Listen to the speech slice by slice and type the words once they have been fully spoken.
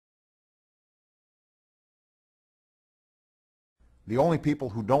The only people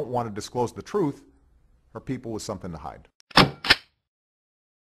who don't want to disclose the truth are people with something to hide.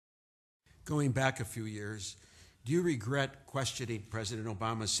 Going back a few years, do you regret questioning President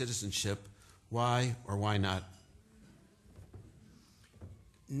Obama's citizenship? Why or why not?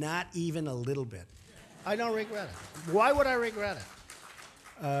 Not even a little bit. I don't regret it. Why would I regret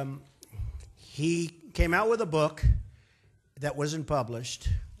it? He came out with a book that wasn't published.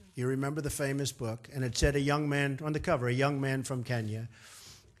 You remember the famous book, and it said a young man on the cover, a young man from Kenya.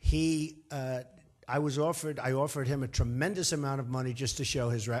 I offered him a tremendous amount of money just to show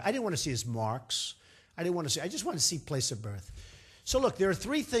his right. I didn't want to see his marks. I just wanted to see place of birth. So look, there are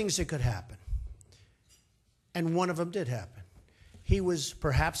three things that could happen. And one of them did happen. He was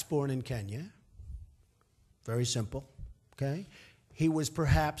perhaps born in Kenya. Very simple, okay? He was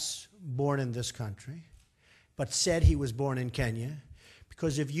perhaps born in this country, but said he was born in Kenya,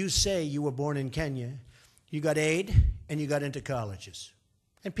 because if you say you were born in Kenya, you got aid and you got into colleges.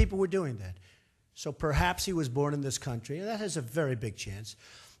 And people were doing that. So perhaps he was born in this country, and that has a very big chance.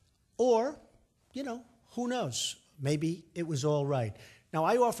 Or, you know, who knows? Maybe it was all right. Now,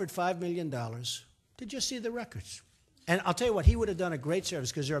 I offered $5 million to just see the records. And I'll tell you what, he would have done a great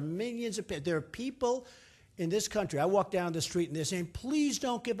service, because there are millions of people. There are people in this country. I walk down the street and they're saying, please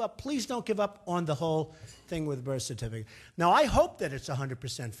don't give up on the whole thing with the birth certificate. Now, I hope that it's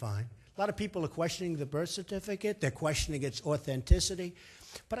 100% fine. A lot of people are questioning the birth certificate. They're questioning its authenticity.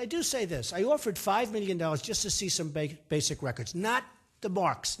 But I do say this. I offered $5 million just to see some basic records. Not the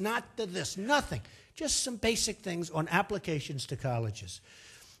marks, not the this, nothing. Just some basic things on applications to colleges.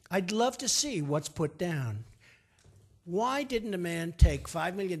 I'd love to see what's put down. Why didn't a man take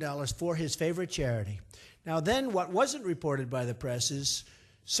 $5 million for his favorite charity? Now then, what wasn't reported by the press is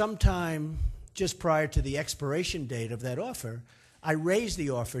sometime just prior to the expiration date of that offer, I raised the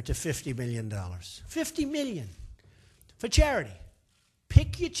offer to $50 million. $50 million for charity.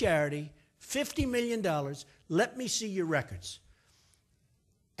 Pick your charity, $50 million, let me see your records.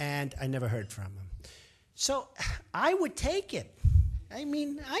 And I never heard from him. So I would take it. I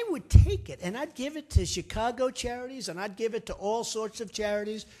mean, I would take it, and I'd give it to Chicago charities, and I'd give it to all sorts of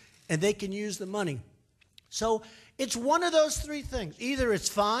charities, and they can use the money. So it's one of those three things. Either it's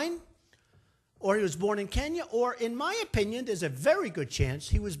fine, or he was born in Kenya, or in my opinion, there's a very good chance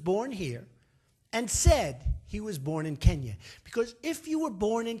he was born here and said he was born in Kenya. Because if you were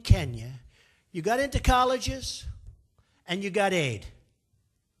born in Kenya, you got into colleges, and you got aid.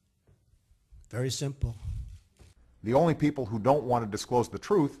 Very simple. The only people who don't want to disclose the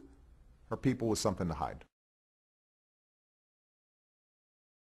truth are people with something to hide.